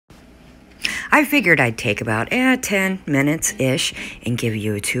I figured I'd take about 10 minutes-ish and give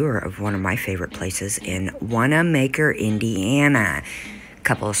you a tour of one of my favorite places in Wanamaker, Indiana. A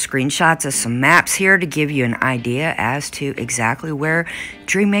couple of screenshots of some maps here to give you an idea as to exactly where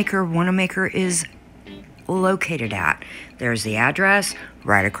Dreammaker Wanamaker is located at. There's the address,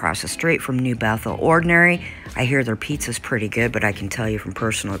 right across the street from New Bethel Ordinary. I hear their pizza's pretty good, but I can tell you from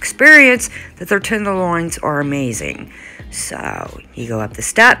personal experience that their tenderloins are amazing. So, you go up the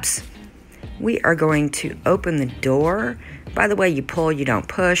steps. We are going to open the door. By the way, you pull, you don't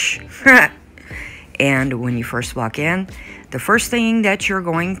push. And when you first walk in, the first thing that you're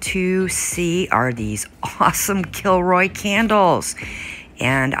going to see are these awesome Kilroy candles.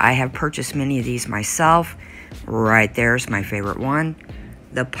 And I have purchased many of these myself. Right there's my favorite one,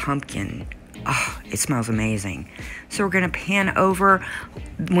 the pumpkin. Oh, it smells amazing. So we're going to pan over.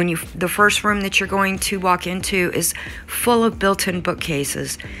 The first room that you're going to walk into is full of built-in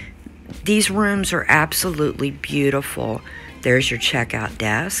bookcases. These rooms are absolutely beautiful. There's your checkout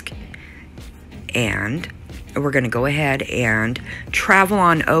desk. And we're going to go ahead and travel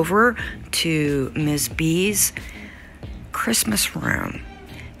on over to Ms. B's Christmas room.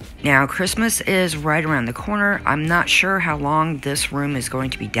 Now, Christmas is right around the corner. I'm not sure how long this room is going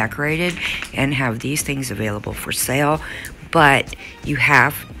to be decorated and have these things available for sale, but you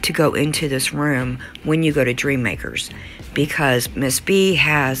have to go into this room when you go to Dreammakers because Miss B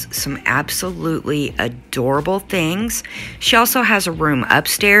has some absolutely adorable things. She also has a room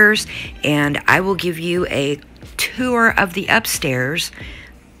upstairs, and I will give you a tour of the upstairs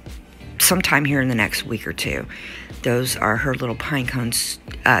sometime here in the next week or two. Those are her little pine cones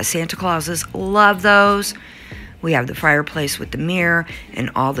Santa Clauses. Love those. We have the fireplace with the mirror and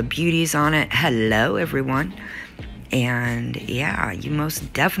all the beauties on it. Hello, everyone. And yeah, you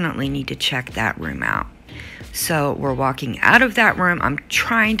most definitely need to check that room out. So we're walking out of that room. I'm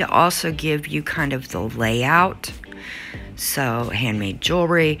trying to also give you kind of the layout. So handmade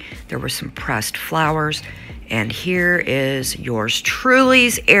jewelry. There were some pressed flowers. And here is yours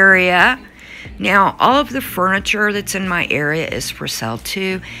truly's area. Now, all of the furniture that's in my area is for sale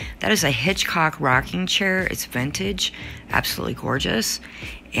too. That is a Hitchcock rocking chair. It's vintage, absolutely gorgeous.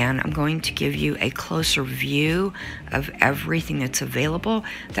 And I'm going to give you a closer view of everything that's available.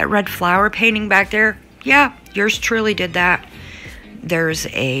 That red flower painting back there, yeah, yours truly did that. There's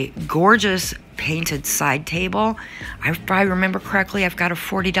a gorgeous painted side table. If I remember correctly, I've got a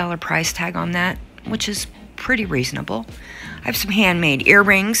 $40 price tag on that, which is pretty reasonable. I have some handmade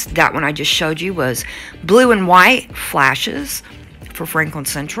earrings. That one I just showed you was blue and white flashes for Franklin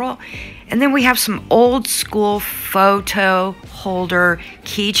Central. And then we have some old school photo holder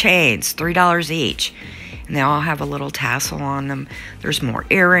keychains, $3 each. And they all have a little tassel on them. There's more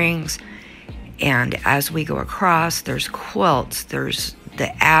earrings. And as we go across, there's quilts. There's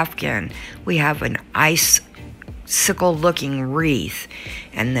the Afghan. We have an icicle looking wreath.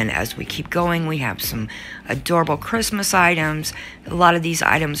 And then as we keep going, we have some adorable Christmas items. A lot of these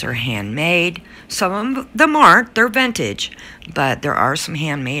items are handmade. Some of them aren't, they're vintage, but there are some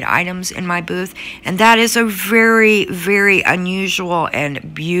handmade items in my booth. And that is a very, very unusual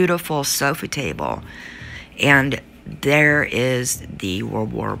and beautiful sofa table. And there is the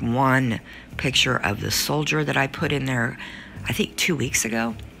World War I picture of the soldier that I put in there, I think 2 weeks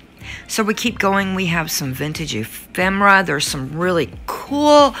ago. So we keep going. We have some vintage ephemera. There's some really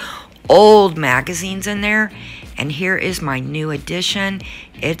cool old magazines in there. And here is my new addition.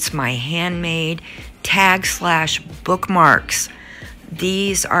 It's my handmade tag/bookmarks.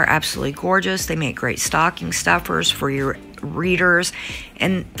 These are absolutely gorgeous. They make great stocking stuffers for your readers.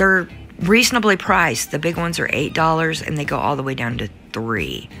 And they're reasonably priced. The big ones are $8 and they go all the way down to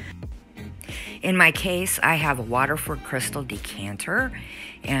 $3. In my case, I have a Waterford crystal decanter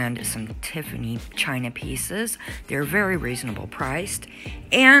and some Tiffany china pieces. They're very reasonable priced.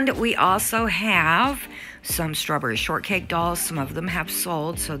 And we also have some strawberry shortcake dolls. Some of them have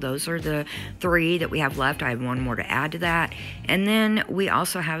sold, so those are the 3 that we have left. I have 1 more to add to that. And then we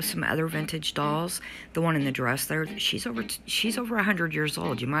also have some other vintage dolls. The one in the dress there, she's over 100 years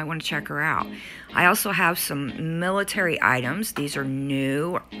old. You might want to check her out. I also have some military items. These are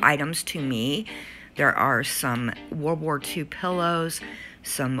new items to me. There are some World War II pillows,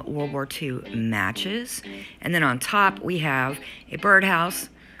 some World War II matches, and then on top we have a birdhouse.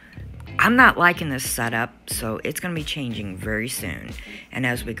 I'm not liking this setup, so it's going to be changing very soon. And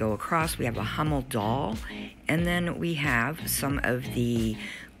as we go across, we have a Hummel doll, and then we have some of the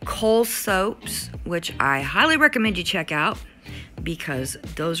Kohl soaps, which I highly recommend you check out because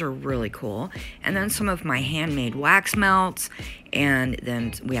those are really cool. And then some of my handmade wax melts And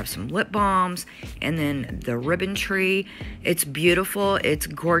then we have some lip balms, and then the ribbon tree. It's beautiful. It's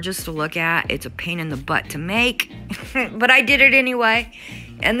gorgeous to look at. It's a pain in the butt to make, but I did it anyway.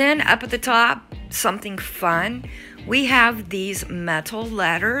 And then up at the top, something fun. We have these metal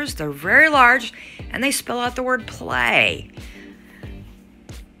letters. They're very large, and they spell out the word play.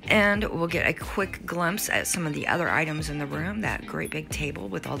 And we'll get a quick glimpse at some of the other items in the room. That great big table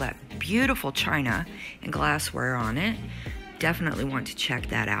with all that beautiful china and glassware on it. Definitely want to check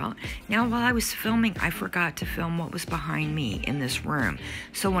that out. Now, while I was filming, I forgot to film what was behind me in this room.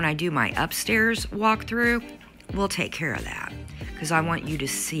 So when I do my upstairs walkthrough, we'll take care of that, because I want you to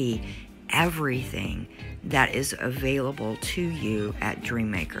see everything that is available to you at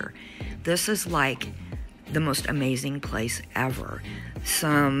Dreammaker. This is like the most amazing place ever.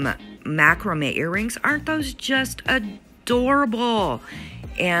 Some macrame earrings. Aren't those just adorable?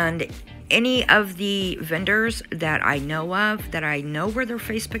 And any of the vendors that I know of, that I know where their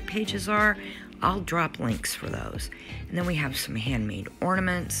Facebook pages are, I'll drop links for those. And then we have some handmade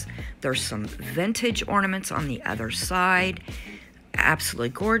ornaments. There's some vintage ornaments on the other side. Absolutely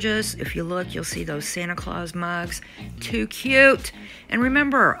gorgeous. If you look, you'll see those Santa Claus mugs. Too cute. And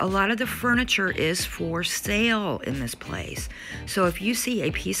remember, a lot of the furniture is for sale in this place. So if you see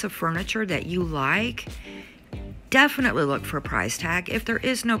a piece of furniture that you like, definitely look for a price tag. If there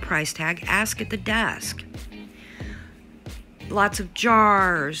is no price tag, ask at the desk. Lots of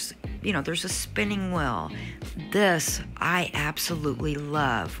jars. You know, there's a spinning wheel. This, I absolutely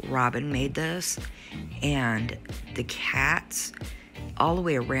love. Robin made this. And the cats all the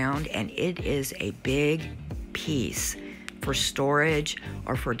way around. And it is a big piece for storage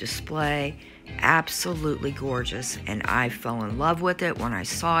or for display. Absolutely gorgeous. And I fell in love with it when I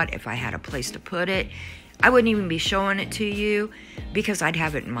saw it. If I had a place to put it, I wouldn't even be showing it to you, because I'd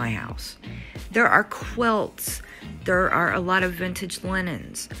have it in my house. There are quilts. There are a lot of vintage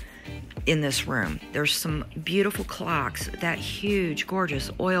linens in this room. There's some beautiful clocks, that huge,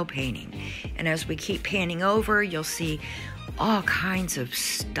 gorgeous oil painting. And as we keep panning over, you'll see all kinds of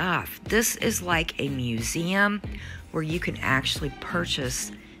stuff. This is like a museum where you can actually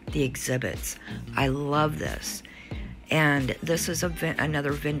purchase the exhibits. I love this. And this is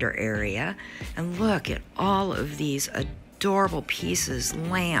another vendor area. And look at all of these adorable pieces,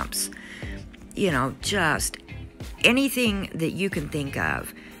 lamps, you know, just anything that you can think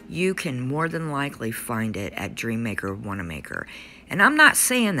of. You can more than likely find it at Dreammaker Wanamaker. And I'm not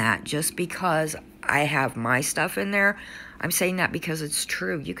saying that just because I have my stuff in there. I'm saying that because it's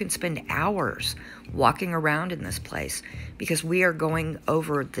true. You can spend hours walking around in this place, because we are going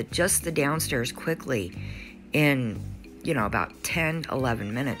over just the downstairs quickly in, you know, about 10,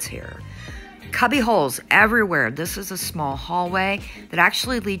 11 minutes here. Cubby holes everywhere. This is a small hallway that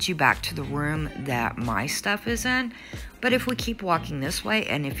actually leads you back to the room that my stuff is in. But if we keep walking this way,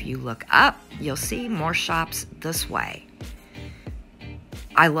 and if you look up, you'll see more shops this way.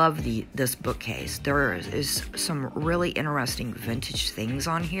 I love this bookcase. There is some really interesting vintage things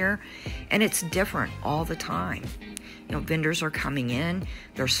on here, and it's different all the time. You know, vendors are coming in,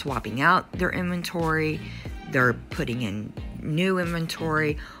 they're swapping out their inventory, they're putting in new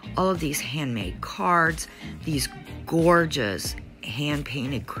inventory, all of these handmade cards, these gorgeous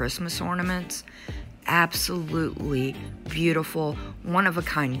hand-painted Christmas ornaments. Absolutely beautiful,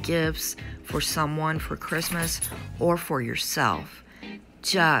 one-of-a-kind gifts for someone for Christmas or for yourself.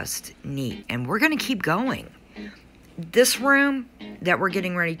 Just neat. And we're going to keep going. This room that we're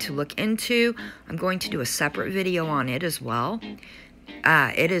getting ready to look into, I'm going to do a separate video on it as well.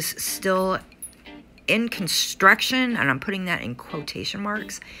 It is still in construction, and I'm putting that in quotation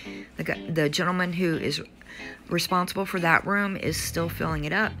marks. The gentleman who is responsible for that room is still filling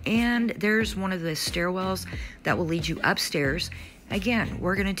it up, and there's one of the stairwells that will lead you upstairs. Again,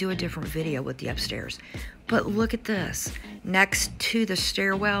 we're going to do a different video with the upstairs. But look at this. Next to the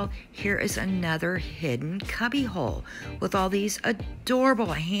stairwell, here is another hidden cubby hole with all these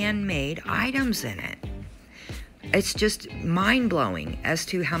adorable handmade items in it. It's just mind-blowing as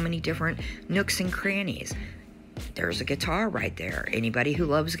to how many different nooks and crannies. There's a guitar right there. Anybody who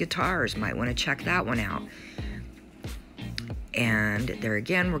loves guitars might want to check that one out. And there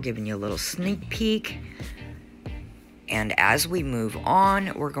again, we're giving you a little sneak peek. And as we move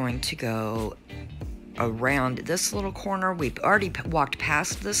on, we're going to go around this little corner. We've already walked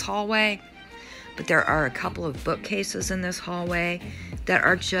past this hallway, but there are a couple of bookcases in this hallway that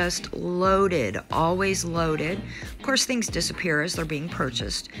are just loaded, always loaded. Of course, things disappear as they're being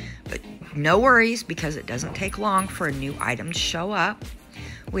purchased, but no worries, because it doesn't take long for a new item to show up.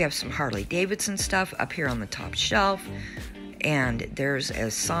 We have some Harley Davidson stuff up here on the top shelf, and there's a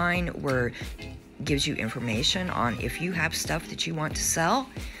sign where gives you information on if you have stuff that you want to sell.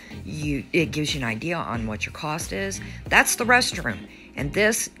 It gives you an idea on what your cost is. That's the restroom. And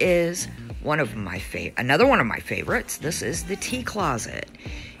this is another one of my favorites. This is the tea closet.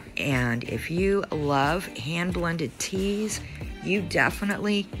 And if you love hand-blended teas, you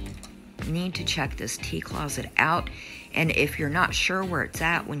definitely need to check this tea closet out. And if you're not sure where it's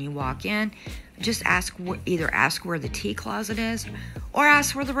at when you walk in, just either ask where the tea closet is or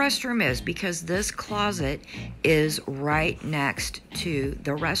ask where the restroom is, because this closet is right next to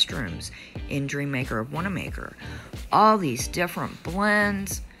the restrooms in Dreammaker of Wanamaker. All these different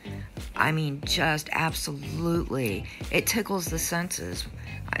blends. I mean, just absolutely. It tickles the senses.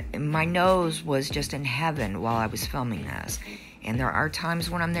 My nose was just in heaven while I was filming this. And there are times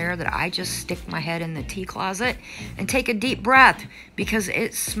when I'm there that I just stick my head in the tea closet and take a deep breath because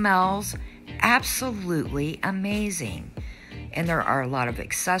it smells absolutely amazing. And there are a lot of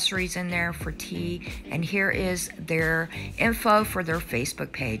accessories in there for tea. And here is their info for their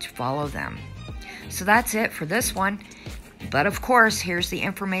Facebook page. Follow them. So that's it for this one. But of course, here's the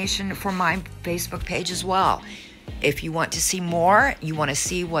information for my Facebook page as well. If you want to see more, you want to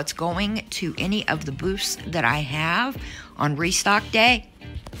see what's going to any of the booths that I have on Restock Day,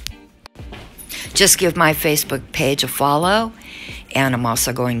 just give my Facebook page a follow. And I'm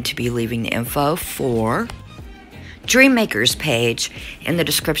also going to be leaving the info for Dreammaker's page in the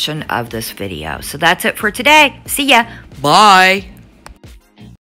description of this video. So that's it for today. See ya. Bye.